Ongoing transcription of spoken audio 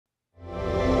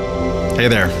Hey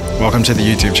there, welcome to the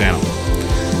YouTube channel.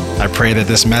 I pray that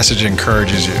this message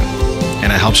encourages you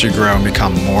and it helps you grow and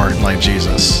become more like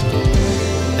Jesus.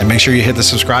 And make sure you hit the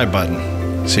subscribe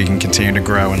button so you can continue to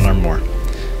grow and learn more.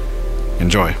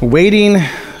 Enjoy. Waiting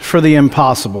for the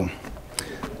impossible.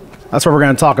 That's what we're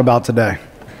going to talk about today.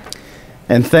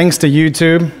 And thanks to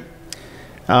YouTube,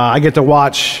 I get to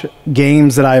watch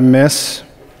games that I miss,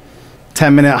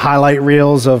 10-minute highlight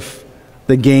reels of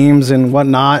the games and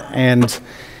whatnot, and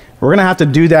we're going to have to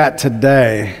do that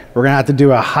today. We're going to have to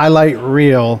do a highlight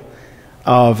reel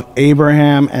of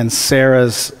Abraham and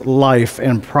Sarah's life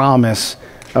and promise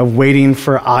of waiting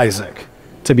for Isaac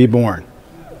to be born,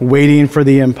 waiting for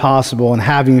the impossible and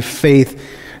having faith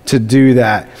to do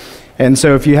that. And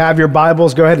so if you have your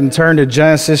Bibles, go ahead and turn to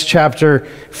Genesis chapter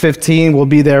 15. We'll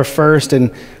be there first,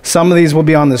 and some of these will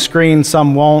be on the screen,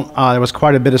 some won't. There was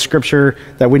quite a bit of scripture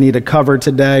that we need to cover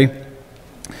today.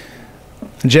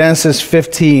 Genesis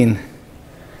 15.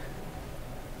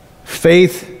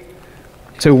 Faith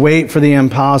to wait for the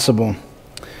impossible.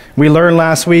 We learned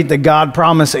last week that God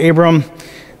promised Abram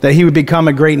that he would become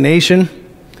a great nation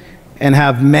and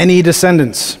have many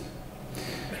descendants.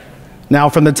 Now,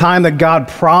 from the time that God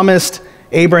promised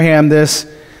Abraham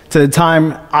this to the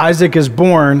time Isaac is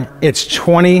born, it's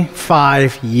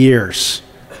 25 years.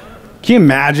 Can you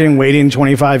imagine waiting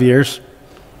 25 years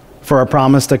for a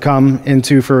promise to come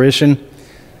into fruition?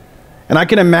 And I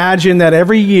can imagine that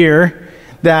every year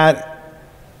that,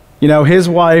 his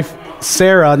wife,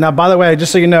 Sarah, now, by the way,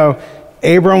 just so you know,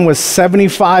 Abram was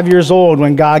 75 years old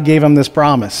when God gave him this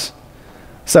promise.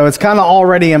 So it's kind of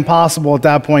already impossible at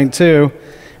that point, too.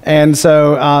 And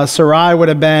so Sarai would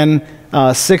have been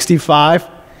 65.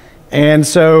 And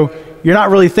so you're not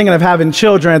really thinking of having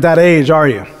children at that age, are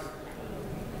you?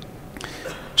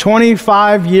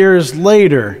 25 years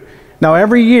later. Now,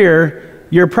 every year,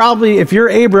 you're probably, if you're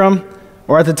Abram,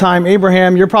 or at the time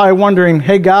Abraham, you're probably wondering,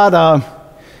 hey, God,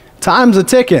 time's a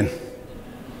ticking.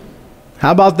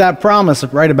 How about that promise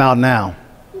right about now?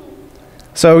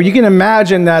 So you can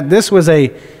imagine that this was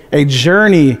a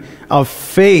journey of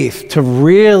faith to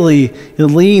really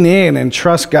lean in and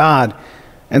trust God.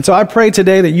 And so I pray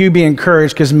today that you be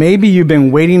encouraged, because maybe you've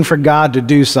been waiting for God to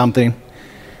do something,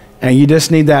 and you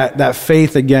just need that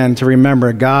faith again to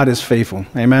remember God is faithful.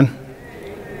 Amen?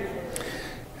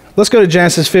 Let's go to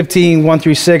Genesis 15, 1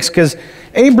 through 6, because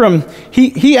Abram,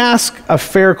 he asked a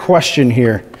fair question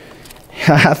here.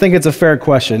 I think it's a fair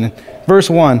question. Verse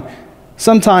 1,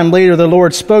 sometime later the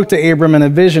Lord spoke to Abram in a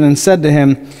vision and said to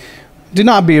him, "Do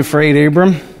not be afraid,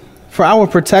 Abram, for I will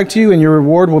protect you and your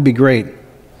reward will be great."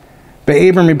 But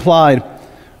Abram replied,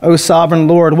 "O sovereign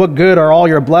Lord, what good are all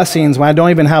your blessings when I don't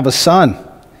even have a son,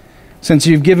 since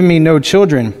you've given me no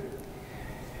children?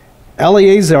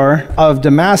 Eleazar of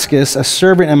Damascus, a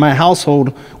servant in my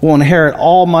household, will inherit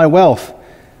all my wealth.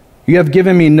 You have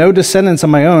given me no descendants of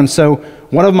my own, so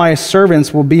one of my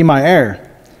servants will be my heir."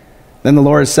 Then the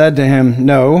Lord said to him,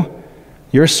 "No,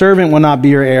 your servant will not be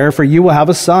your heir, for you will have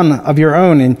a son of your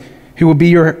own, and who will be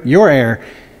your heir."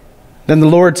 Then the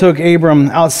Lord took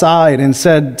Abram outside and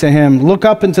said to him, "Look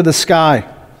up into the sky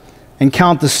and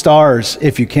count the stars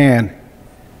if you can.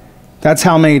 That's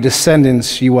how many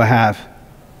descendants you will have."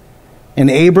 And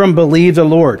Abram believed the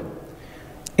Lord,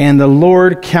 and the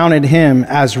Lord counted him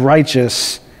as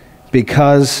righteous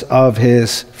because of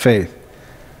his faith.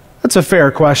 That's a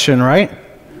fair question, right?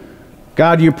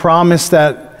 God, you promised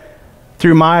that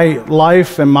through my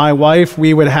life and my wife,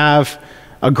 we would have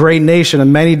a great nation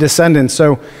and many descendants.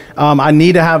 So I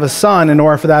need to have a son in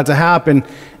order for that to happen.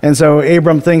 And so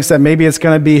Abram thinks that maybe it's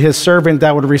going to be his servant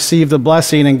that would receive the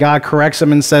blessing, and God corrects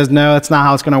him and says, no, that's not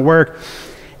how it's going to work.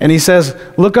 And he says,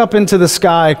 look up into the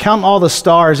sky, count all the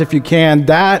stars if you can.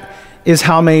 That is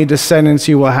how many descendants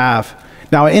you will have.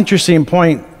 Now, an interesting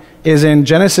point is in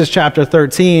Genesis chapter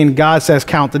 13, God says,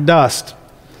 count the dust.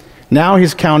 Now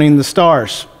he's counting the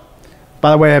stars.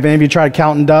 By the way, have any of you tried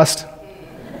counting dust?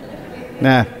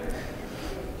 Nah.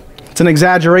 It's an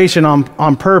exaggeration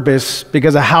on purpose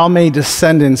because of how many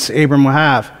descendants Abram will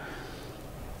have.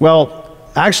 Well,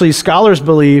 actually, scholars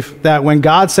believe that when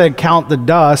God said count the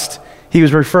dust, he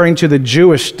was referring to the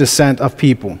Jewish descent of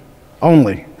people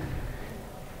only.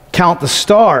 Count the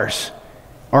stars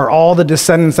are all the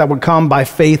descendants that would come by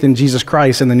faith in Jesus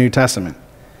Christ in the New Testament.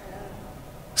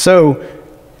 So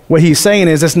what he's saying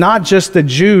is it's not just the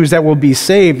Jews that will be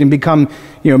saved and become,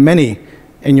 many,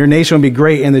 and your nation will be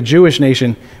great in the Jewish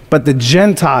nation, but the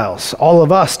Gentiles, all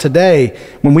of us today,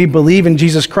 when we believe in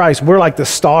Jesus Christ, we're like the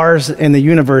stars in the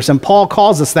universe. And Paul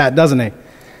calls us that, doesn't he?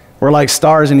 We're like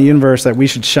stars in the universe that we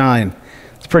should shine.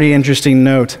 It's a pretty interesting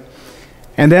note.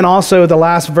 And then also the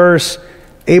last verse,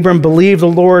 Abram believed the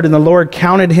Lord, and the Lord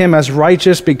counted him as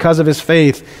righteous because of his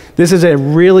faith. This is a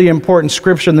really important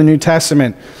scripture in the New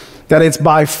Testament, that it's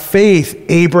by faith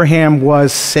Abraham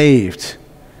was saved.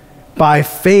 By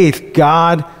faith,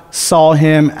 God saw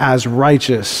him as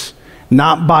righteous,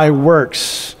 not by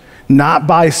works, not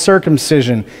by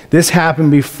circumcision. This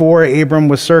happened before Abram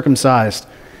was circumcised.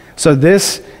 So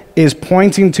this is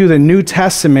pointing to the New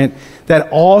Testament, that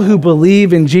all who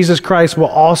believe in Jesus Christ will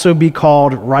also be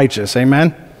called righteous.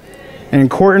 Amen? An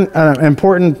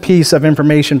important piece of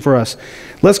information for us.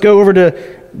 Let's go over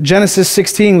to Genesis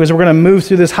 16, because we're going to move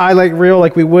through this highlight reel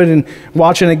like we would in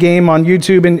watching a game on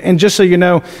YouTube. And just so you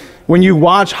know, when you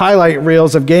watch highlight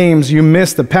reels of games, you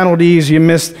miss the penalties, you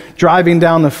miss driving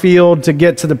down the field to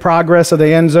get to the progress of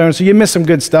the end zone, so you miss some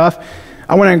good stuff.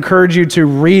 I want to encourage you to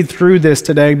read through this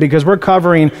today, because we're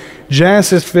covering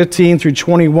Genesis 15 through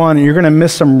 21, and you're going to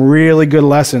miss some really good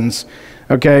lessons,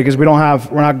 okay? Because we're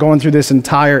not going through this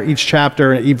each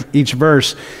chapter, each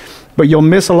verse, but you'll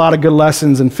miss a lot of good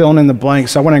lessons and filling in the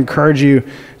blanks. So I want to encourage you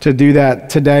to do that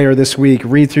today or this week.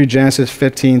 Read through Genesis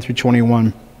 15 through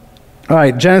 21. All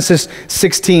right, Genesis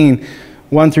 16,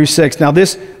 1 through 6. Now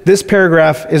this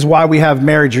paragraph is why we have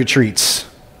marriage retreats.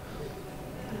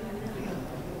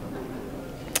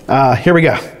 Here we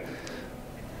go.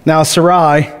 Now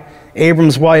Sarai,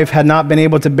 Abram's wife, had not been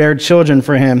able to bear children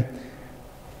for him,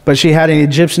 but she had an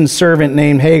Egyptian servant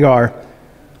named Hagar.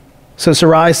 So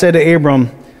Sarai said to Abram,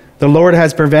 "The Lord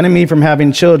has prevented me from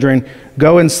having children.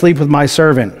 Go and sleep with my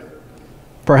servant.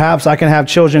 Perhaps I can have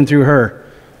children through her."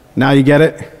 Now you get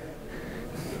it?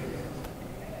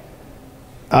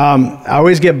 I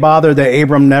always get bothered that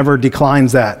Abram never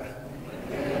declines that.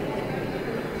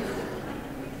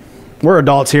 We're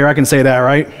adults here, I can say that,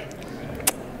 right?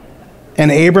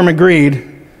 And Abram agreed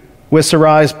with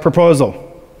Sarai's proposal.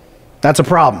 That's a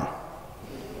problem.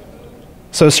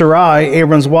 So Sarai,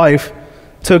 Abram's wife,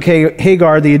 took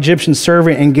Hagar, the Egyptian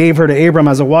servant, and gave her to Abram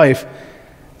as a wife.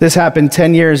 This happened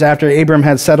 10 years after Abram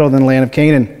had settled in the land of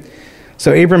Canaan.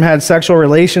 So Abram had sexual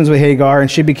relations with Hagar, and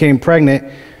she became pregnant.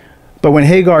 But when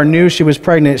Hagar knew she was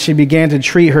pregnant, she began to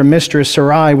treat her mistress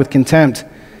Sarai with contempt.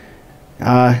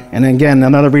 And again,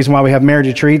 another reason why we have marriage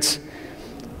retreats.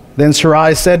 Then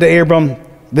Sarai said to Abram,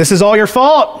 "This is all your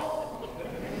fault."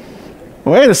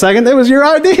 Wait a second, that was your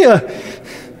idea.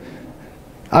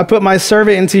 "I put my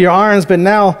servant into your arms, but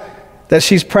now that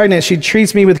she's pregnant, she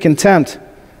treats me with contempt.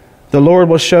 The Lord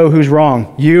will show who's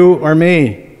wrong, you or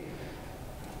me."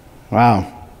 Wow.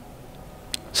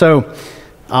 So,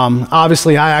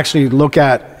 obviously, I actually look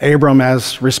at Abram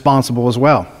as responsible as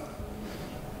well.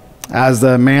 As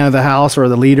the man of the house or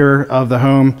the leader of the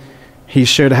home, he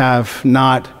should have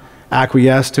not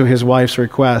acquiesced to his wife's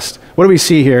request. What do we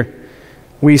see here?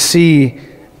 We see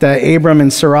that Abram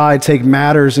and Sarai take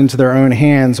matters into their own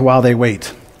hands while they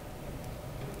wait.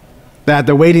 That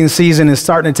the waiting season is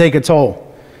starting to take a toll,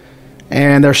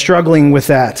 and they're struggling with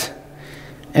that.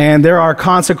 And there are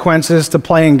consequences to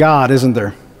playing God, isn't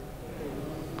there?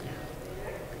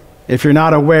 If you're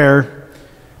not aware,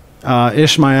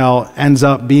 Ishmael ends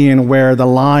up being where the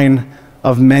line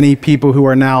of many people who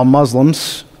are now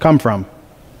Muslims come from.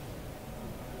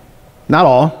 Not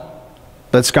all,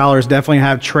 but scholars definitely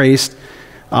have traced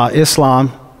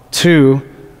Islam to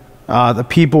the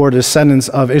people or descendants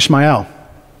of Ishmael.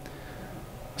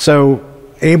 So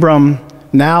Abram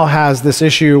now has this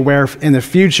issue where in the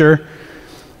future,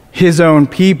 his own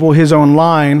people, his own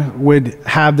line would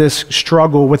have this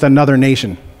struggle with another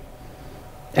nation.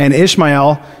 And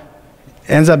Ishmael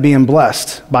ends up being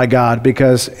blessed by God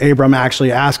because Abram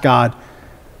actually asked God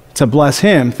to bless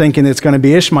him, thinking it's going to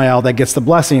be Ishmael that gets the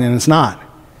blessing, and it's not.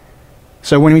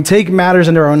 So when we take matters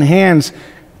into our own hands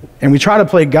and we try to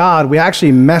play God, we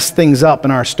actually mess things up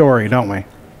in our story, don't we?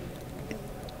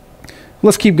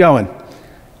 Let's keep going.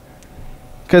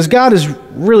 Because God is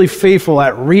really faithful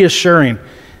at reassuring.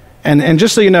 And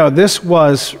just so you know, this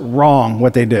was wrong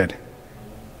what they did.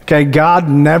 Okay, God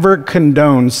never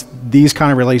condones these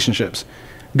kind of relationships.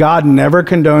 God never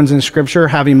condones in Scripture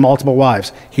having multiple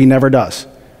wives. He never does.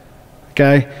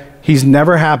 Okay? He's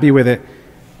never happy with it.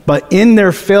 But in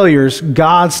their failures,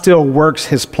 God still works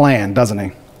his plan, doesn't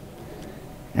he?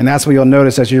 And that's what you'll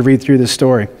notice as you read through this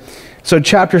story. So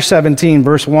chapter 17,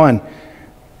 verse 1.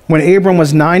 When Abram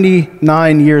was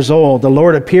 99 years old, the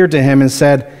Lord appeared to him and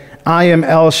said, "I am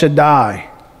El Shaddai,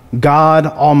 God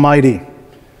Almighty."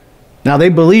 Now they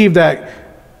believe that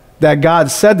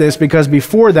God said this because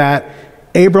before that,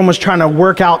 Abram was trying to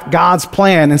work out God's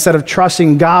plan instead of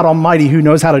trusting God Almighty, who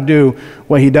knows how to do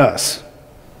what he does.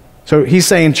 So he's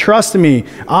saying, trust me,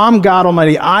 I'm God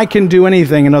Almighty. I can do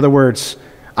anything. In other words,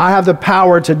 I have the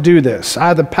power to do this. I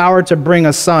have the power to bring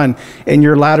a son in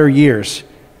your latter years.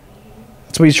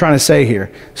 That's what he's trying to say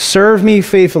here. Serve me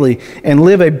faithfully and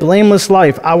live a blameless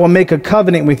life. I will make a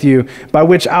covenant with you by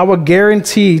which I will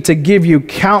guarantee to give you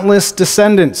countless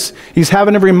descendants. He's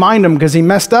having to remind him because he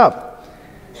messed up.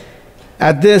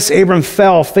 At this, Abram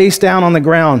fell face down on the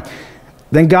ground.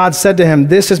 Then God said to him,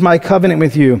 this is my covenant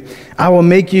with you. I will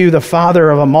make you the father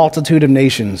of a multitude of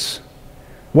nations.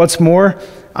 What's more,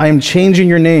 I am changing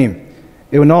your name.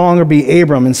 It will no longer be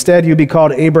Abram. Instead, you'll be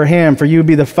called Abraham, for you will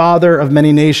be the father of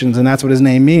many nations, and that's what his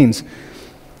name means.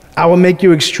 I will make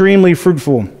you extremely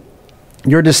fruitful.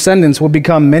 Your descendants will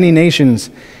become many nations,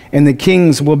 and the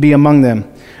kings will be among them.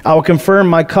 I will confirm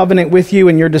my covenant with you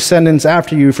and your descendants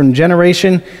after you from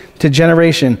generation to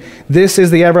generation. This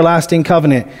is the everlasting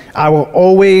covenant. I will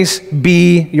always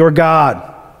be your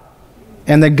God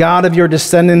and the God of your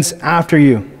descendants after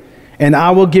you. And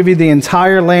I will give you the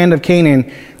entire land of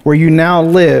Canaan where you now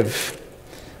live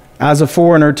as a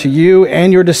foreigner to you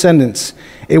and your descendants.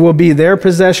 It will be their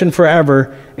possession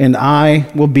forever, and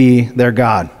I will be their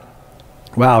God.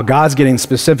 Wow, God's getting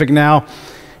specific now.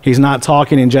 He's not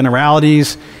talking in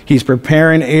generalities. He's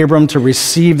preparing Abram to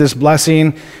receive this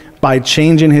blessing by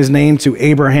changing his name to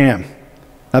Abraham.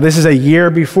 Now, this is a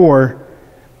year before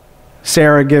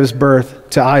Sarah gives birth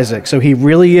to Isaac. So he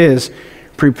really is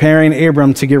preparing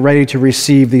Abram to get ready to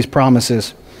receive these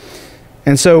promises.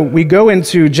 And so we go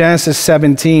into Genesis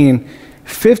 17,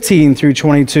 15 through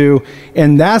 22,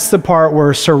 and that's the part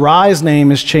where Sarai's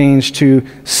name is changed to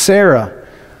Sarah.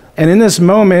 And in this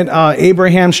moment,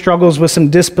 Abraham struggles with some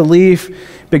disbelief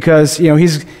because,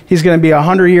 he's going to be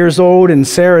 100 years old and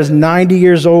Sarah is 90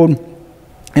 years old.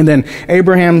 And then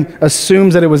Abraham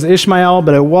assumes that it was Ishmael,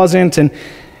 but it wasn't.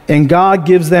 And God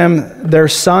gives them their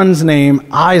son's name,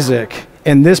 Isaac,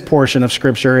 in this portion of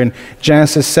Scripture in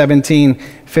Genesis 17,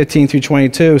 15 through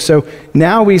 22. So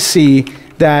now we see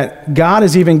that God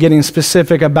is even getting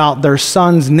specific about their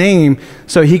son's name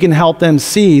so he can help them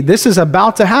see this is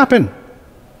about to happen.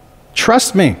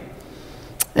 Trust me.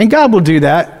 And God will do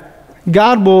that.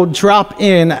 God will drop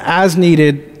in as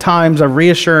needed times of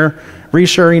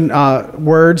reassuring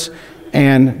words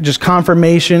and just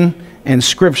confirmation and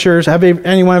scriptures. Have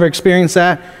anyone ever experienced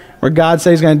that? Where God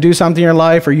says he's going to do something in your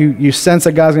life, or you sense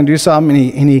that God's going to do something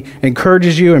and he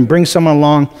encourages you and brings someone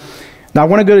along. Now I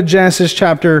want to go to Genesis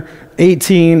chapter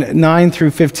 18, 9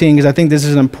 through 15, because I think this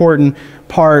is an important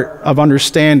part of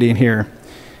understanding here.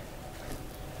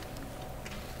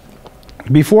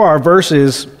 Before our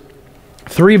verses,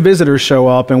 3 visitors show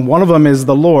up, and one of them is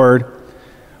the Lord,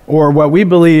 or what we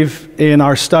believe in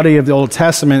our study of the Old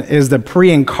Testament is the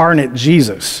pre-incarnate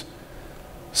Jesus.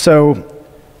 So,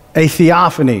 a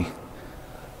theophany,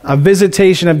 a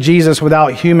visitation of Jesus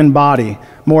without human body,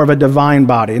 more of a divine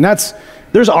body. And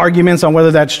there's arguments on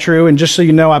whether that's true, and just so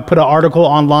you know, I put an article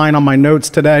online on my notes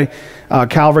today,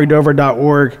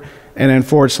 calvarydovr.org, and then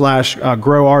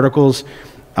 /grow articles.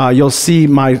 You'll see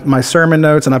my sermon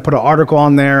notes, and I put an article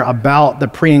on there about the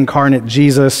pre-incarnate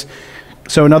Jesus.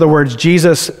 So in other words,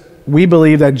 we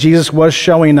believe that Jesus was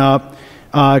showing up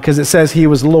because it says he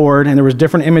was Lord, and there was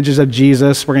different images of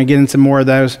Jesus. We're going to get into more of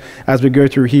those as we go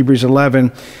through Hebrews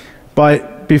 11.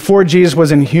 But before Jesus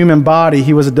was in human body,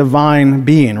 he was a divine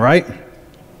being, right?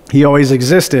 He always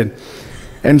existed.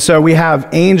 And so we have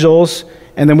angels,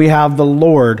 and then we have the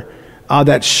Lord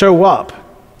that show up.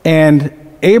 And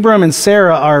Abram and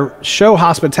Sarah show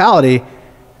hospitality,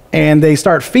 and they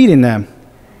start feeding them.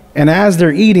 And as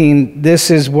they're eating,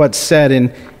 this is what's said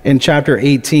in chapter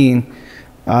 18,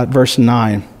 verse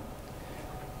 9.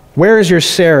 Where is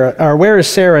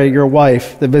Sarah, your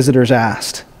wife? The visitors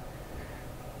asked.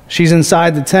 She's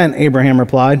inside the tent, Abraham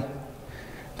replied.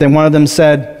 Then one of them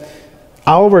said,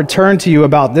 I will return to you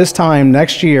about this time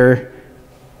next year,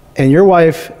 and your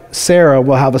wife, Sarah,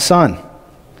 will have a son.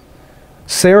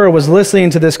 Sarah was listening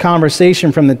to this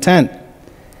conversation from the tent.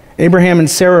 Abraham and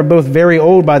Sarah were both very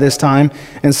old by this time,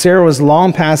 and Sarah was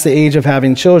long past the age of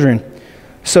having children.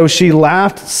 So she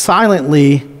laughed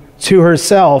silently to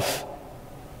herself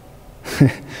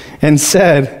and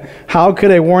said, how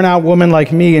could a worn-out woman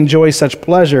like me enjoy such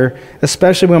pleasure,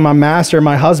 especially when my master,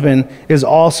 my husband, is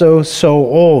also so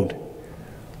old?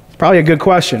 It's probably a good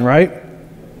question, right?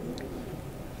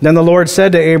 Then the Lord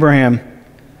said to Abraham,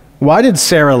 why did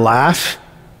Sarah laugh?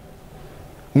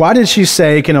 Why did she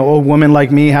say, can an old woman like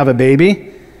me have a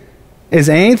baby? Is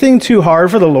anything too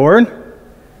hard for the Lord?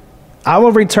 I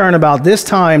will return about this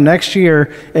time next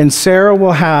year, and Sarah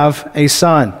will have a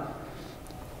son.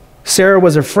 Sarah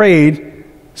was afraid,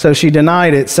 so she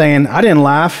denied it, saying, I didn't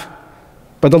laugh.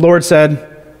 But the Lord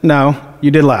said, no,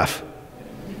 you did laugh.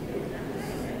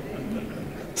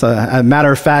 It's a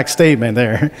matter-of-fact statement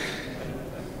there.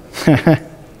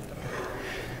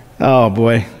 Oh,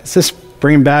 boy. Does this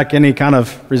bring back any kind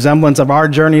of resemblance of our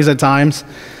journeys at times?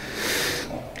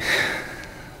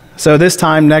 So this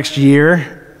time next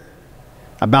year,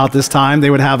 about this time, they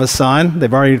would have a son.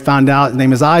 They've already found out his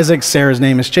name is Isaac. Sarah's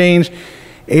name has changed.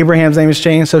 Abraham's name has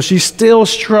changed. So she's still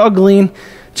struggling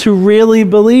to really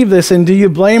believe this. And do you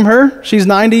blame her? She's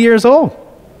 90 years old.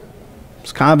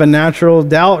 It's kind of a natural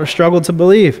doubt or struggle to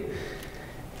believe.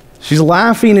 She's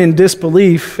laughing in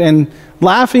disbelief. And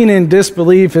laughing in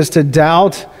disbelief is to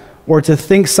doubt or to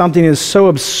think something is so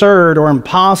absurd or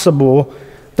impossible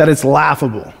that it's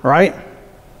laughable, right?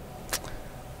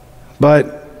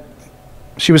 But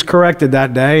she was corrected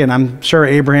that day, and I'm sure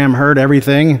Abraham heard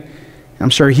everything.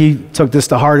 I'm sure he took this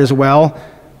to heart as well,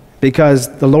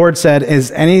 because the Lord said,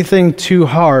 "Is anything too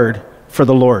hard for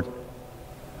the Lord?"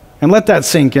 And let that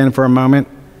sink in for a moment.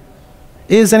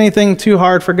 Is anything too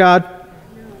hard for God?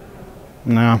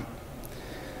 No.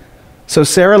 So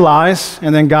Sarah lies,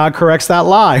 and then God corrects that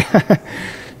lie.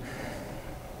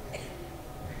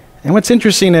 And what's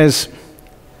interesting is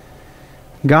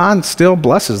God still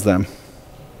blesses them.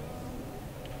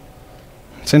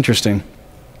 It's interesting.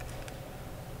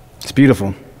 It's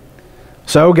beautiful.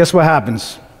 So guess what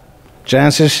happens?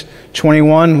 Genesis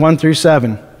 21, 1 through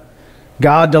 7.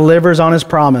 God delivers on his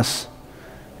promise,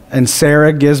 and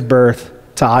Sarah gives birth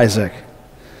to Isaac.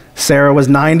 Sarah was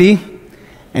 90,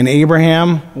 and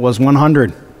Abraham was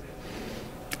 100.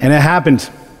 And it happened.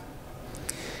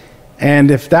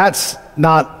 And if that's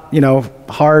not,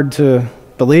 hard to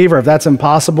believe, or if that's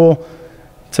impossible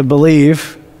to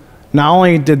believe, not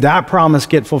only did that promise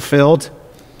get fulfilled,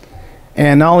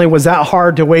 and not only was that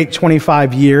hard to wait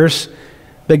 25 years,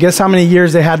 but guess how many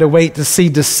years they had to wait to see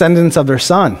descendants of their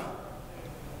son?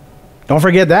 Don't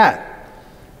forget that.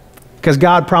 Because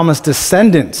God promised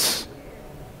descendants.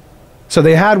 So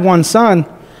they had one son.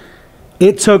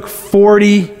 It took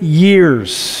 40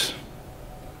 years.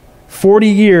 40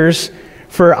 years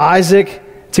for Isaac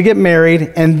to get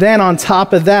married. And then on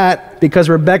top of that, because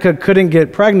Rebekah couldn't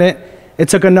get pregnant, it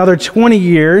took another 20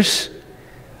 years.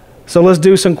 So let's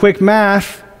do some quick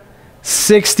math.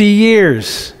 60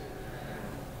 years.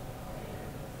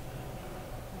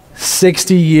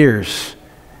 60 years.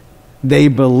 They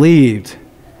believed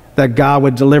that God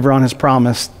would deliver on his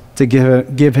promise to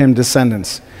give him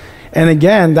descendants. And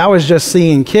again, that was just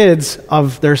seeing kids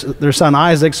of their son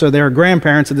Isaac, so they were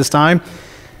grandparents at this time.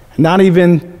 Not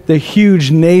even the huge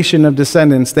nation of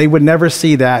descendants. They would never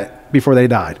see that before they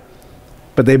died.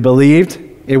 But they believed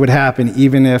it would happen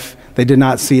even if they did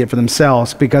not see it for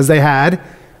themselves, because they had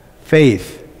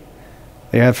faith.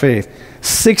 They had faith.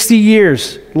 60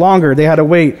 years longer they had to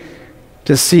wait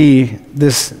to see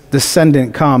this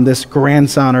descendant come, this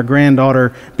grandson or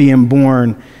granddaughter being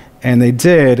born. And they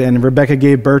did, and Rebekah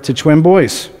gave birth to twin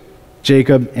boys,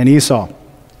 Jacob and Esau.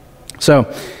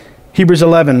 So, Hebrews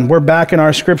 11, we're back in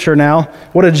our scripture now.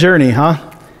 What a journey, huh?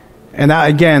 And that,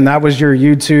 again, that was your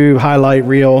YouTube highlight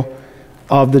reel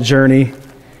of the journey.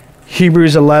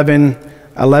 Hebrews 11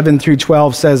 through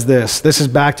 12 says this. This is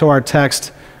back to our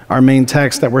text, our main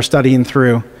text that we're studying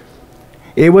through.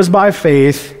 It was by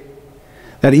faith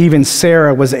that even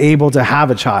Sarah was able to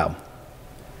have a child,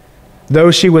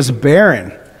 though she was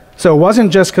barren. So it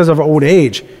wasn't just because of her old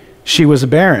age. She was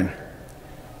barren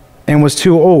and was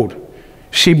too old.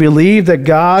 She believed that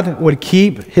God would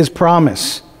keep his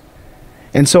promise.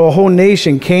 And so a whole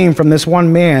nation came from this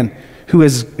one man who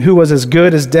was as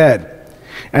good as dead.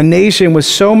 A nation with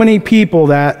so many people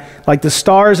that, like the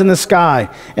stars in the sky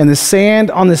and the sand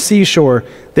on the seashore,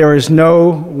 there is no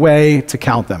way to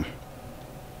count them.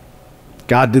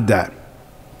 God did that.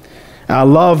 I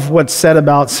love what's said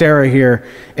about Sarah here.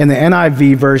 In the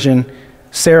NIV version,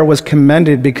 Sarah was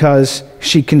commended because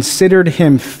she considered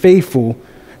him faithful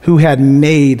who had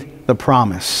made the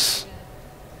promise.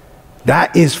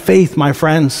 That is faith, my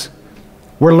friends.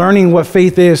 We're learning what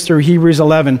faith is through Hebrews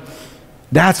 11.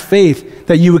 That's faith,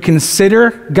 that you would consider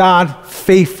God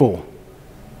faithful,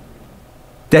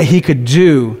 that he could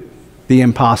do the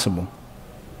impossible.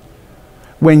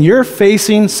 When you're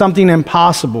facing something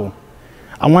impossible,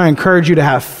 I want to encourage you to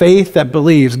have faith that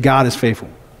believes God is faithful,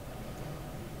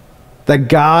 that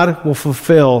God will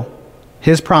fulfill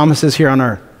his promises here on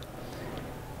earth.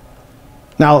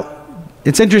 Now,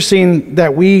 it's interesting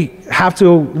that we have to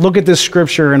look at this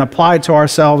scripture and apply it to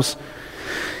ourselves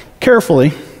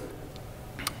carefully,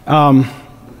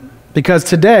 because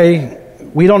today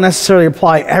we don't necessarily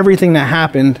apply everything that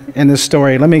happened in this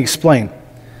story. Let me explain.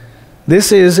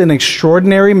 This is an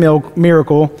extraordinary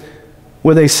miracle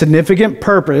with a significant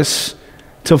purpose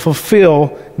to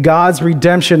fulfill God's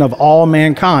redemption of all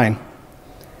mankind.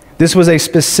 This was a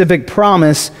specific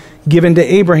promise given to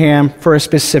Abraham for a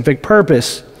specific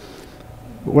purpose.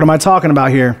 What am I talking about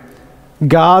here?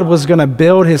 God was going to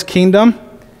build his kingdom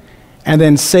and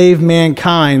then save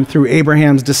mankind through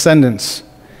Abraham's descendants.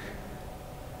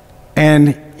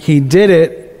 And he did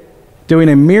it doing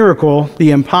a miracle, the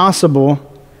impossible,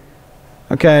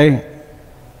 okay?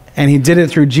 And he did it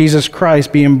through Jesus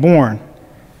Christ being born.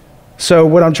 So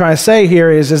what I'm trying to say here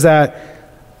is that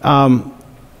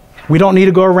we don't need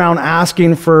to go around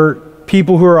asking for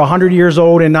people who are 100 years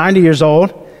old and 90 years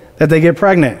old that they get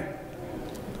pregnant.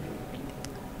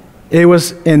 It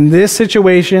was in this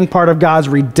situation, part of God's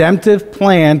redemptive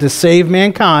plan to save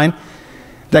mankind,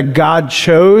 that God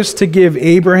chose to give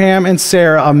Abraham and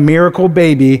Sarah a miracle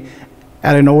baby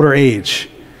at an older age.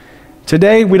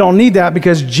 Today, we don't need that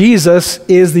because Jesus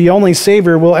is the only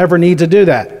Savior we'll ever need to do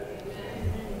that.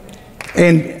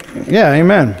 And yeah,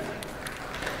 amen.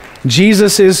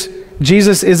 Jesus is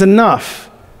enough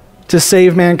to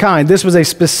save mankind. This was a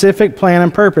specific plan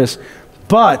and purpose.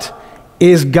 But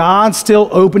is God still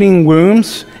opening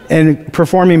wombs and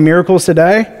performing miracles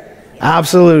today?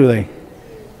 Absolutely.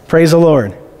 Praise the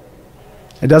Lord.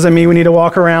 It doesn't mean we need to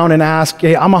walk around and ask,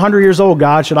 hey, I'm 100 years old,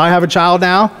 God, should I have a child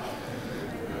now?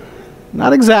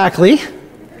 Not exactly.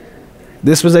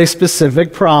 This was a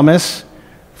specific promise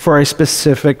for a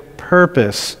specific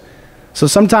purpose. So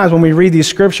sometimes when we read these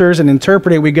scriptures and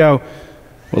interpret it, we go,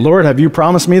 well, Lord, have you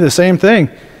promised me the same thing?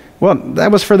 Well,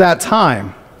 that was for that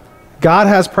time. God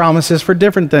has promises for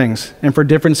different things and for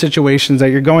different situations that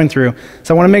you're going through.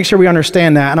 So I want to make sure we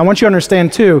understand that. And I want you to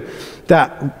understand, too,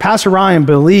 that Pastor Ryan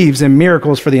believes in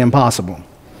miracles for the impossible.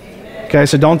 Amen. Okay,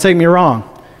 so don't take me wrong.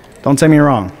 Don't take me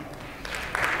wrong.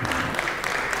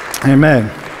 Amen.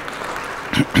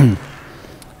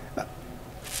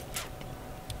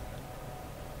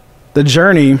 The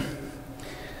journey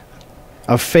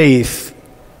of faith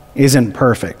isn't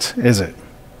perfect, is it?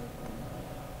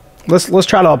 Let's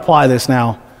try to apply this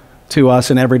now to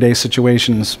us in everyday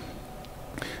situations.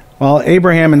 While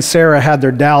Abraham and Sarah had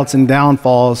their doubts and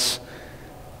downfalls,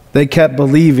 they kept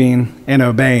believing and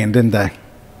obeying, didn't they?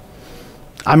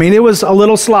 I mean, it was a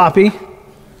little sloppy,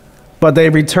 but they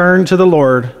returned to the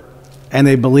Lord and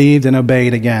they believed and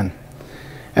obeyed again.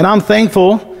 And I'm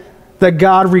thankful that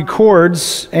God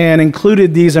records and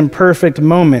included these imperfect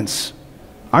moments.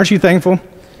 Aren't you thankful?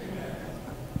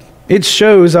 It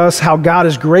shows us how God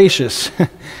is gracious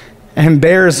and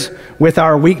bears with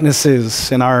our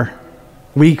weaknesses and our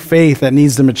weak faith that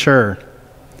needs to mature.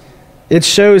 It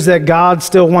shows that God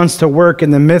still wants to work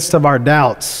in the midst of our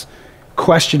doubts,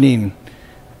 questioning,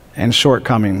 and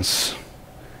shortcomings.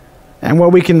 And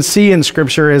what we can see in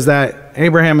Scripture is that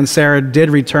Abraham and Sarah did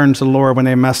return to the Lord when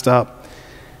they messed up.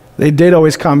 They did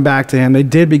always come back to him. They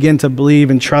did begin to believe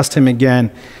and trust him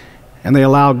again. And they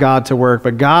allowed God to work.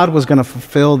 But God was going to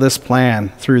fulfill this plan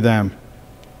through them.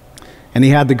 And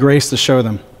he had the grace to show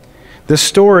them. This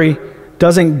story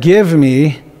doesn't give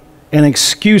me an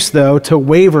excuse, though, to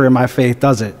waver in my faith,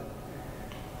 does it?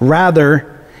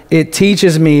 Rather, it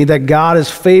teaches me that God is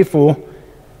faithful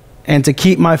and to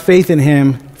keep my faith in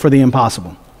him for the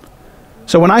impossible.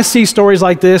 So when I see stories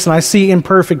like this and I see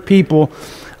imperfect people,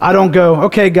 I don't go,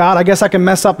 okay, God, I guess I can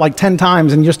mess up like 10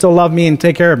 times and you still love me and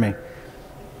take care of me.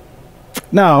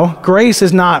 No, grace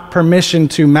is not permission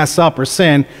to mess up or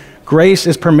sin. Grace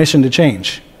is permission to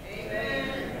change. Amen.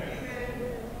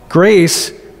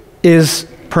 Grace is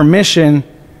permission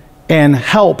and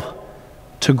help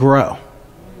to grow.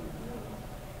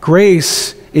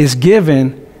 Grace is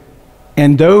given,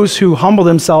 and those who humble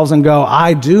themselves and go,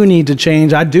 I do need to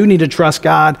change, I do need to trust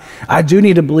God, I do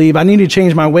need to believe, I need to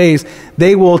change my ways,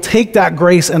 they will take that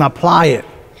grace and apply it,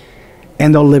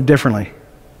 and they'll live differently.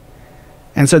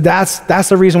 And so that's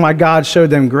the reason why God showed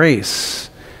them grace,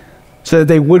 so that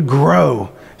they would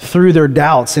grow through their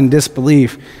doubts and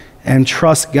disbelief and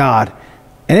trust God.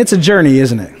 And it's a journey,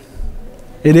 isn't it?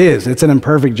 It is. It's an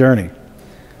imperfect journey.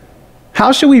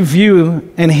 How should we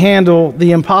view and handle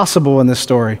the impossible in this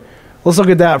story? Let's look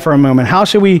at that for a moment. How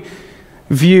should we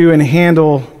view and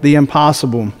handle the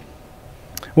impossible?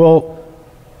 Well,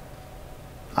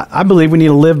 I believe we need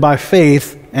to live by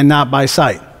faith and not by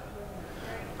sight.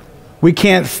 We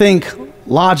can't think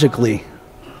logically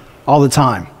all the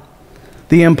time.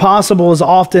 The impossible is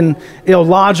often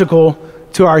illogical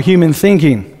to our human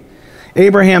thinking.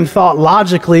 Abraham thought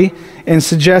logically and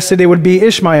suggested it would be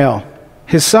Ishmael,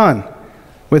 his son,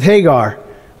 with Hagar.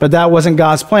 But that wasn't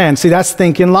God's plan. See, that's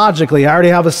thinking logically. I already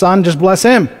have a son, just bless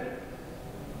him.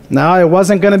 No, it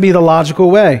wasn't going to be the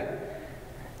logical way.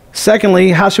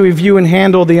 Secondly, how should we view and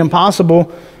handle the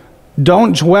impossible?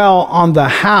 Don't dwell on the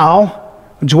how.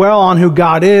 Dwell on who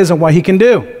God is and what he can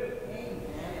do.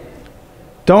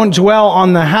 Don't dwell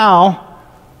on the how,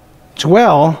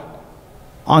 dwell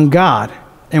on God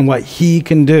and what he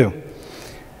can do.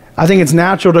 I think it's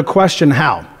natural to question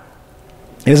how,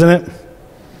 isn't it?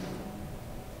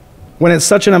 When it's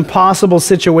such an impossible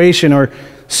situation or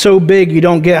so big you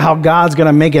don't get how God's going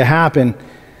to make it happen.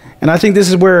 And I think this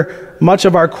is where much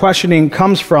of our questioning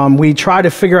comes from. We try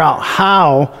to figure out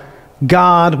how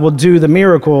God will do the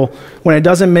miracle. When it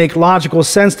doesn't make logical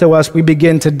sense to us, we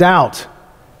begin to doubt.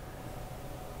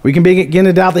 We can begin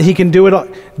to doubt that he can do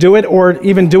it or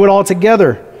even do it all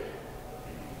together.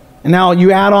 And now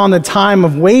you add on the time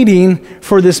of waiting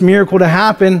for this miracle to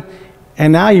happen,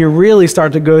 and now you really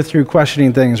start to go through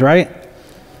questioning things, right?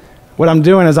 What I'm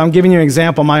doing is I'm giving you an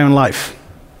example of my own life.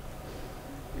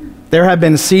 There have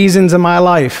been seasons in my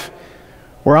life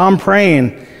where I'm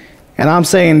praying and I'm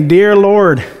saying, "Dear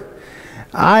Lord,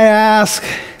 I ask,"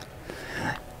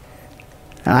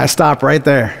 and I stop right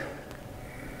there.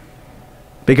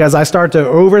 Because I start to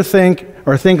overthink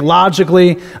or think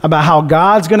logically about how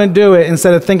God's going to do it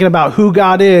instead of thinking about who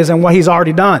God is and what he's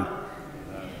already done.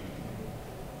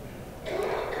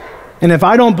 And if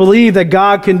I don't believe that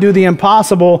God can do the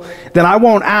impossible, then I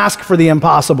won't ask for the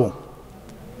impossible.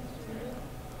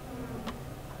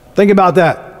 Think about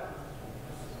that.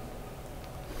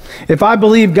 If I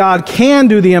believe God can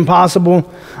do the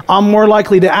impossible, I'm more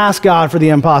likely to ask God for the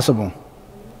impossible.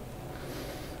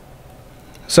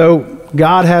 So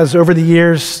God has, over the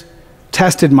years,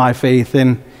 tested my faith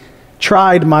and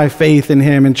tried my faith in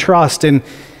him and trust. And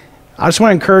I just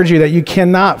want to encourage you that you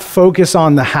cannot focus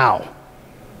on the how.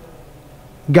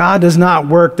 God does not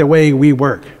work the way we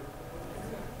work.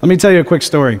 Let me tell you a quick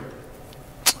story.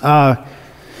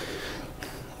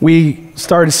 We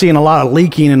started seeing a lot of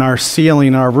leaking in our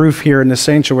ceiling, our roof here in the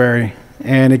sanctuary.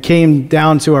 And it came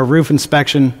down to a roof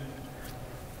inspection.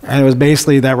 And it was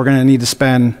basically that we're going to need to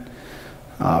spend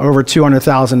over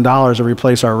 $200,000 to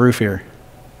replace our roof here.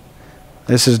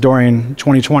 This is during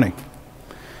 2020.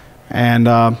 And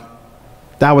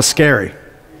that was scary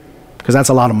because that's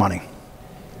a lot of money.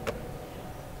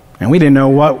 And we didn't know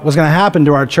what was going to happen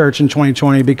to our church in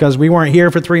 2020 because we weren't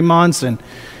here for 3 months. And,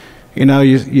 you know,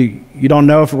 you don't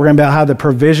know if we're going to be able to have the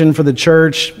provision for the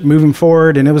church moving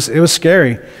forward. And it was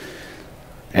scary.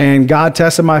 And God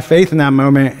tested my faith in that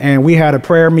moment. And we had a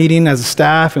prayer meeting as a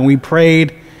staff, and we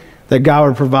prayed that God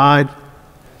would provide.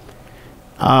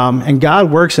 And God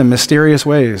works in mysterious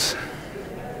ways.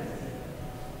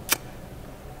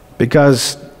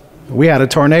 Because we had a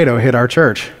tornado hit our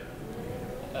church.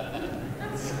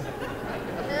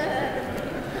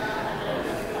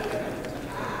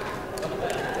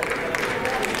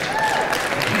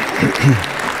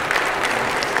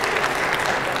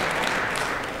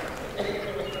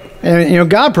 And, you know,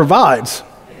 God provides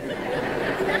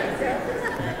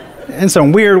in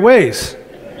some weird ways.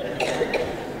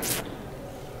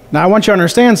 Now, I want you to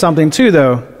understand something too,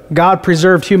 though. God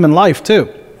preserved human life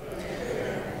too.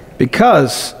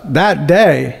 Because that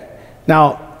day,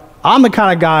 now, I'm the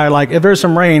kind of guy, like, if there's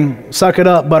some rain, suck it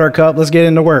up, buttercup, let's get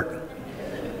into work.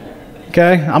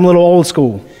 Okay? I'm a little old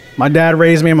school. My dad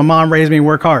raised me and my mom raised me to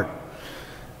work hard.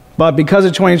 But because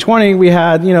of 2020, we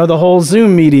had, you know, the whole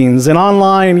Zoom meetings and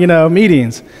online, you know,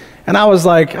 meetings. And I was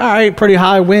like, all right, pretty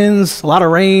high winds, a lot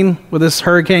of rain with this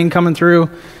hurricane coming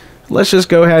through. Let's just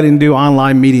go ahead and do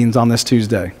online meetings on this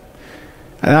Tuesday.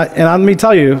 And let me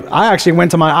tell you, I actually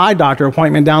went to my eye doctor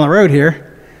appointment down the road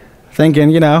here thinking,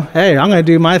 you know, hey, I'm going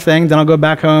to do my thing, then I'll go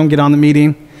back home, get on the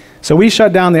meeting. So we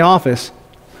shut down the office.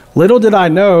 Little did I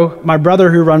know, my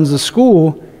brother who runs the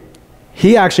school,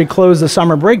 he actually closed the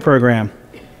summer break program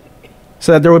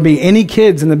so that there would be any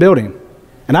kids in the building.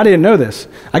 And I didn't know this.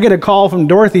 I get a call from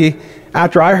Dorothy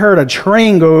after I heard a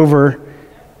train go over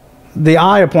the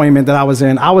eye appointment that I was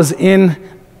in. I was in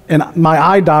my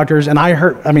eye doctor's, and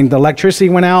the electricity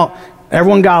went out.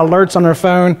 Everyone got alerts on their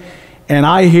phone, and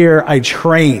I hear a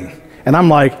train. And I'm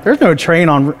like, there's no train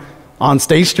on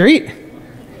State Street.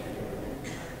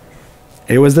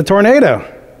 It was the tornado.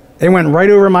 It went right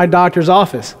over my doctor's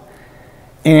office.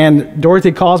 And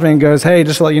Dorothy calls me and goes, hey,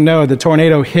 just to let you know, the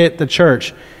tornado hit the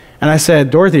church. And I said,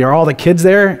 Dorothy, are all the kids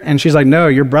there? And she's like, no,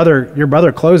 your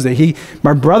brother closed it.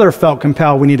 My brother felt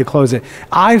compelled we need to close it.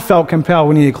 I felt compelled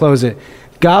we need to close it.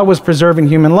 God was preserving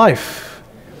human life.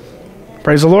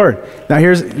 Praise the Lord. Now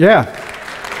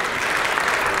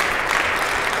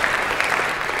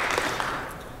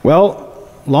well,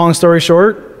 long story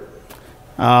short,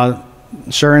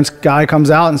 insurance guy comes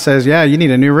out and says, yeah, you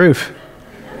need a new roof.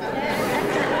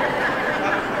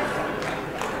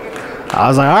 I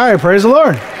was like, all right, praise the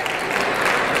Lord.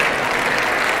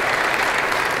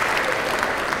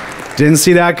 Didn't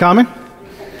see that coming,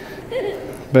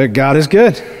 but God is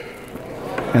good.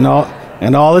 And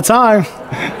all the time.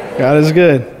 God is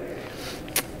good.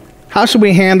 How should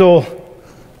we handle,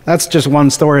 that's just one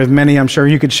story of many I'm sure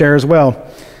you could share as well.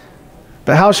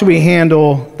 But how should we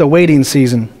handle the waiting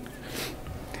season?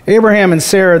 Abraham and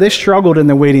Sarah, they struggled in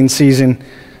the waiting season.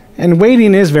 And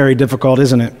waiting is very difficult,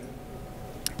 isn't it?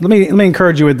 Let me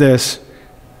encourage you with this.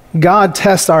 God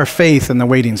tests our faith in the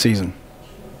waiting season.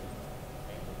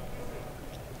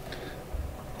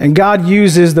 And God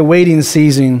uses the waiting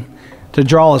season to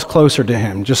draw us closer to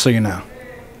him, just so you know.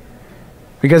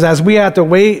 Because as we have to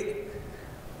wait,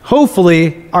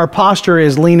 hopefully our posture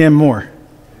is lean in more.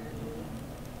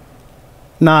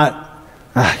 Not,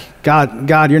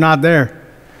 God, you're not there.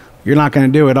 You're not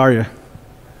going to do it, are you?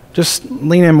 Just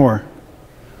lean in more.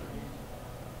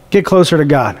 Get closer to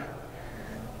God.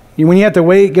 When you have to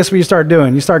wait, guess what you start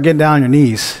doing? You start getting down on your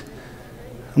knees.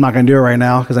 I'm not going to do it right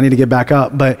now because I need to get back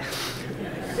up. But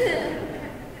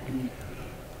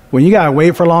when you got to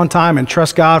wait for a long time and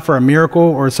trust God for a miracle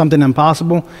or something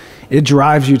impossible, it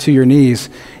drives you to your knees.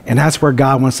 And that's where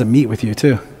God wants to meet with you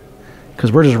too.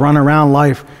 Because we're just running around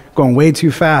life going way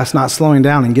too fast, not slowing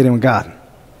down and getting with God.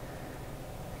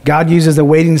 God uses the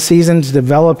waiting season to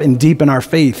develop and deepen our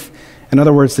faith. In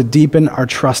other words, to deepen our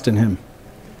trust in him.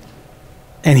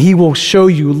 And he will show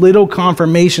you little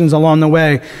confirmations along the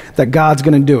way that God's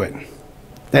going to do it.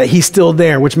 That he's still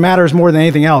there, which matters more than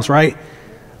anything else, right?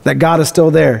 That God is still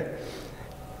there.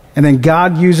 And then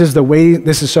God uses the waiting,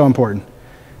 this is so important.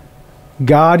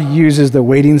 God uses the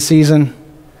waiting season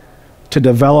to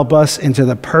develop us into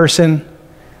the person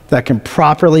that can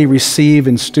properly receive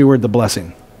and steward the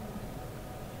blessing.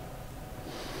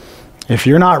 If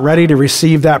you're not ready to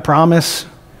receive that promise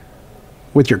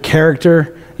with your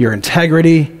character, your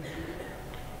integrity,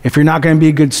 if you're not going to be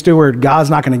a good steward, God's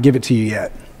not going to give it to you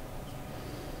yet.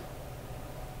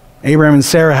 Abraham and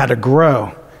Sarah had to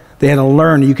grow. They had to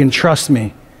learn, you can trust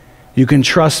me. You can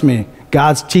trust me.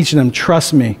 God's teaching them,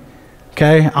 trust me.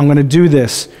 Okay, I'm going to do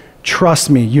this. Trust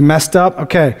me. You messed up?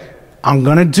 Okay, I'm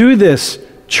going to do this.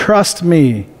 Trust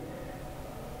me.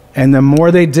 And the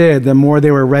more they did, the more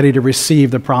they were ready to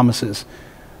receive the promises,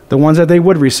 the ones that they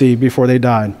would receive before they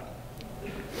died.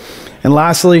 And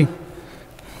lastly,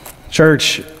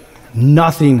 church,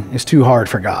 nothing is too hard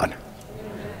for God.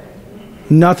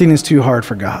 Nothing is too hard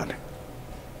for God.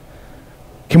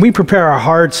 Can we prepare our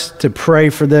hearts to pray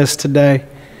for this today?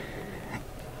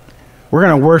 We're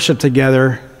going to worship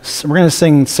together. We're going to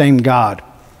sing Same God.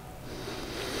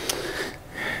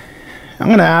 I'm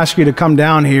going to ask you to come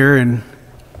down here and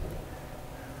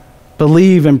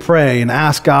believe and pray and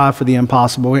ask God for the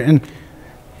impossible. And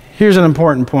here's an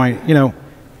important point. You know,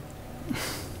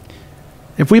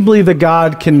 if we believe that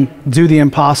God can do the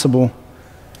impossible,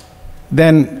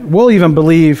 then we'll even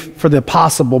believe for the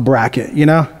possible bracket, you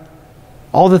know?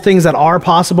 All the things that are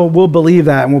possible, we'll believe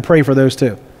that and we'll pray for those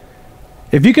too.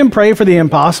 If you can pray for the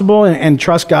impossible and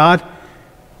trust God,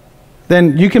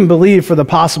 then you can believe for the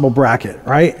possible bracket,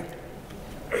 right?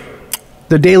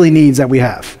 The daily needs that we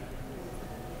have.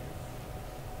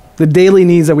 The daily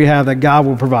needs that we have that God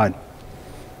will provide.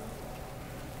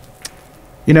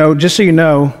 You know, just so you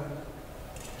know,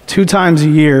 2 times a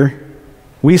year,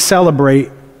 we celebrate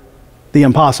the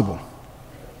impossible.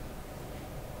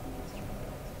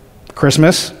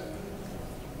 Christmas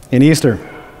and Easter.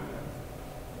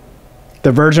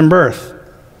 The virgin birth.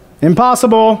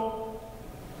 Impossible.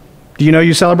 Do you know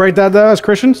you celebrate that though as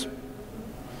Christians?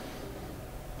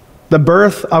 The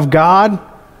birth of God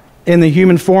in the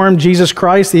human form, Jesus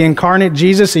Christ, the incarnate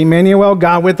Jesus, Emmanuel,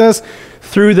 God with us,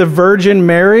 through the Virgin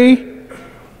Mary.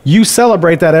 You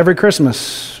celebrate that every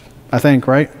Christmas, I think,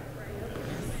 right?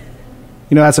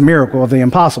 You know, that's a miracle of the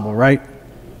impossible, right?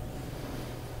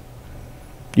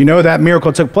 You know that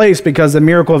miracle took place because the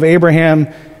miracle of Abraham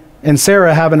and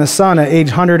Sarah having a son at age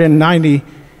 190,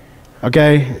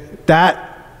 okay,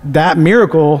 that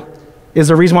miracle is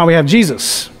the reason why we have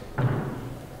Jesus.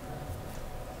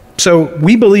 So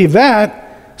we believe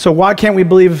that, so why can't we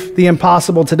believe the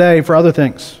impossible today for other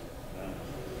things?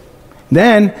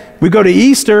 Then we go to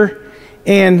Easter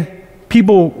and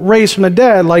people raised from the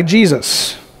dead like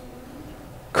Jesus.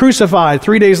 Crucified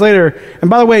 3 days later. And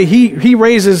by the way, he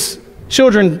raises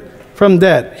children from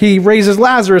dead. He raises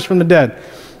Lazarus from the dead.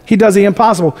 He does the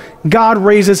impossible. God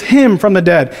raises him from the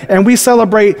dead. And we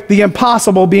celebrate the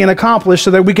impossible being accomplished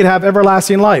so that we could have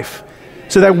everlasting life.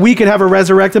 So that we could have a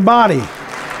resurrected body.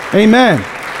 Amen.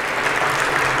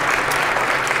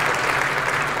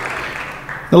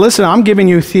 Now listen, I'm giving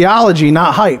you theology,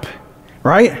 not hype,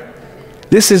 right?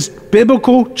 This is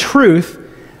biblical truth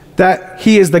that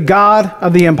he is the God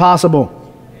of the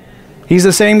impossible. He's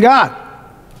the same God.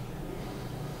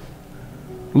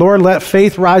 Lord, let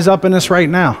faith rise up in us right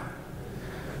now.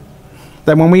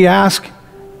 That when we ask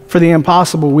for the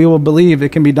impossible, we will believe it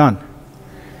can be done.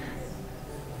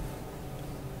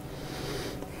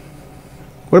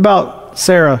 What about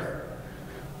Sarah?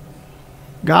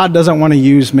 God doesn't want to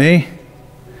use me.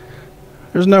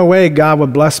 There's no way God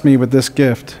would bless me with this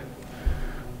gift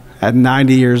at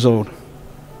 90 years old.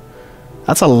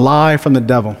 That's a lie from the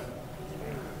devil.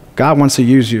 God wants to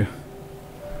use you.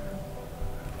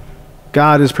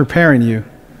 God is preparing you.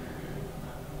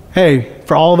 Hey,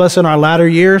 for all of us in our latter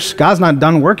years, God's not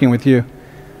done working with you.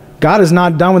 God is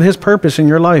not done with his purpose in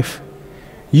your life.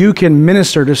 You can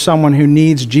minister to someone who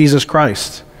needs Jesus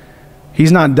Christ.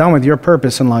 He's not done with your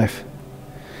purpose in life.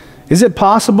 Is it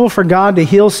possible for God to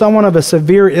heal someone of a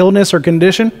severe illness or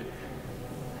condition?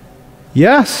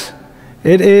 Yes,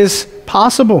 it is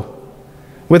possible.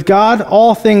 With God,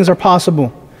 all things are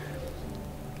possible.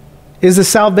 Is the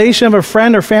salvation of a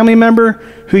friend or family member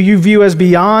who you view as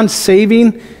beyond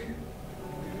saving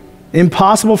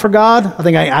impossible for God? I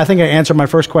think I answered my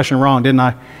first question wrong, didn't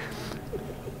I?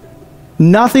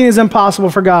 Nothing is impossible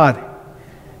for God.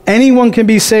 Anyone can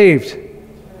be saved.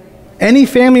 Any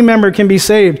family member can be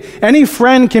saved. Any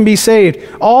friend can be saved.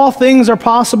 All things are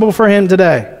possible for him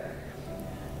today.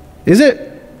 Is it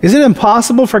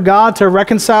impossible for God to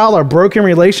reconcile a broken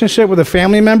relationship with a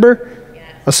family member,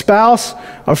 a spouse,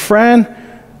 a friend?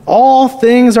 All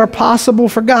things are possible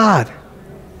for God.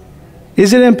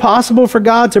 Is it impossible for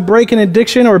God to break an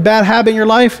addiction or a bad habit in your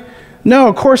life? No,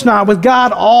 of course not. With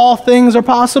God, all things are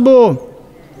possible.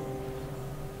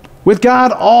 With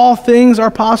God, all things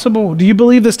are possible. Do you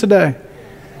believe this today?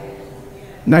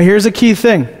 Now, here's a key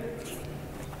thing.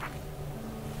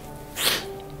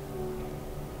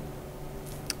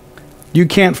 You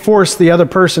can't force the other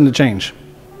person to change.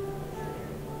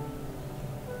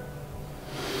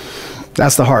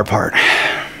 That's the hard part.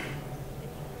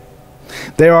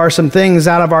 There are some things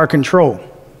out of our control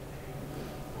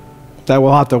that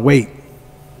we'll have to wait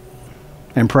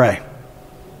and pray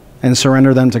and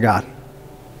surrender them to God.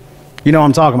 You know what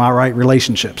I'm talking about, right?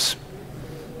 Relationships,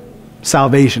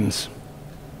 salvations.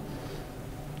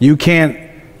 You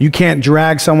can't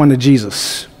drag someone to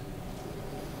Jesus.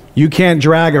 You can't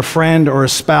drag a friend or a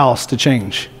spouse to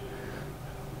change.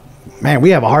 Man,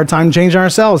 we have a hard time changing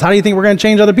ourselves. How do you think we're going to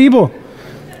change other people?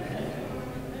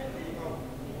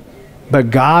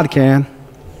 But God can.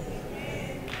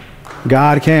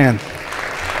 God can.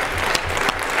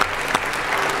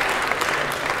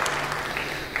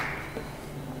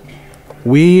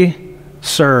 We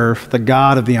serve the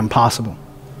God of the impossible.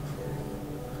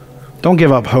 Don't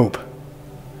give up hope.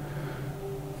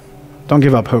 Don't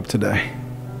give up hope today.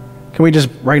 Can we just,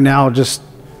 right now, just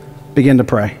begin to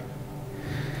pray?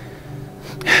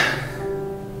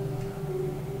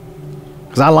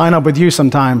 Because I line up with you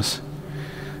sometimes.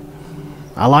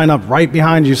 I line up right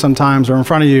behind you sometimes or in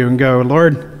front of you and go,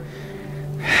 Lord,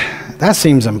 that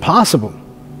seems impossible.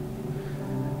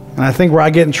 And I think where I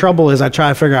get in trouble is I try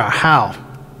to figure out how.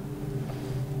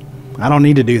 I don't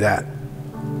need to do that.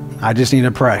 I just need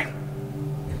to pray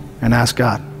and ask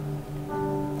God.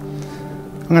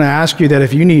 I'm going to ask you that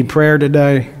if you need prayer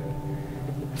today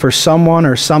for someone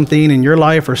or something in your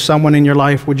life or someone in your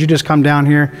life, would you just come down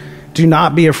here? Do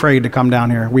not be afraid to come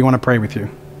down here. We want to pray with you.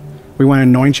 We want to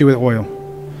anoint you with oil.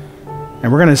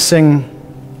 And we're going to sing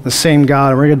the same God,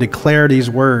 and we're going to declare these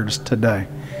words today.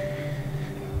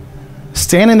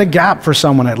 Stand in the gap for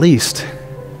someone at least.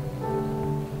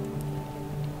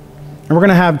 And we're going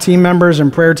to have team members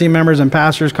and prayer team members and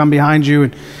pastors come behind you.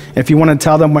 And if you want to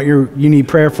tell them what you need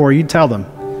prayer for, you tell them.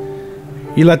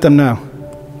 You let them know.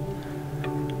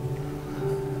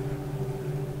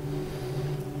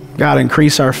 God,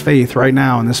 increase our faith right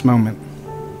now in this moment.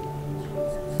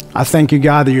 I thank you,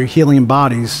 God, that you're healing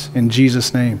bodies in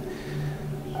Jesus' name.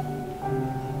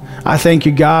 I thank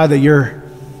you, God, that you're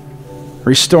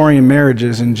restoring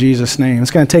marriages in Jesus' name.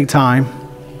 It's going to take time.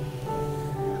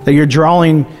 That you're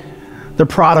drawing the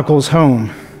prodigals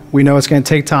home. We know it's going to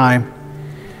take time.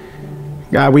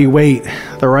 God, we wait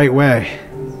the right way.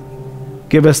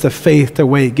 Give us the faith to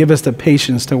wait. Give us the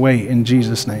patience to wait in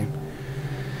Jesus' name.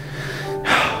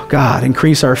 God,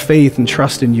 increase our faith and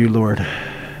trust in you, Lord.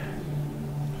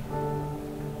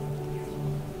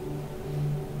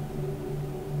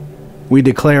 We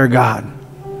declare, God,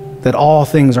 that all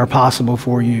things are possible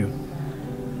for you.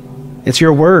 It's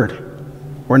your word.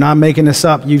 We're not making this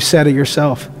up. You've said it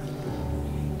yourself.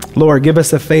 Lord, give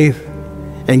us the faith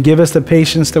and give us the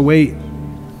patience to wait.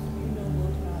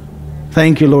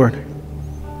 Thank you, Lord.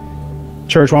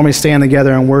 Church, why don't we stand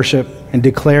together and worship and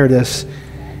declare this?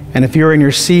 And if you're in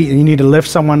your seat and you need to lift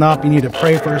someone up, you need to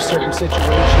pray for a certain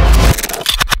situation.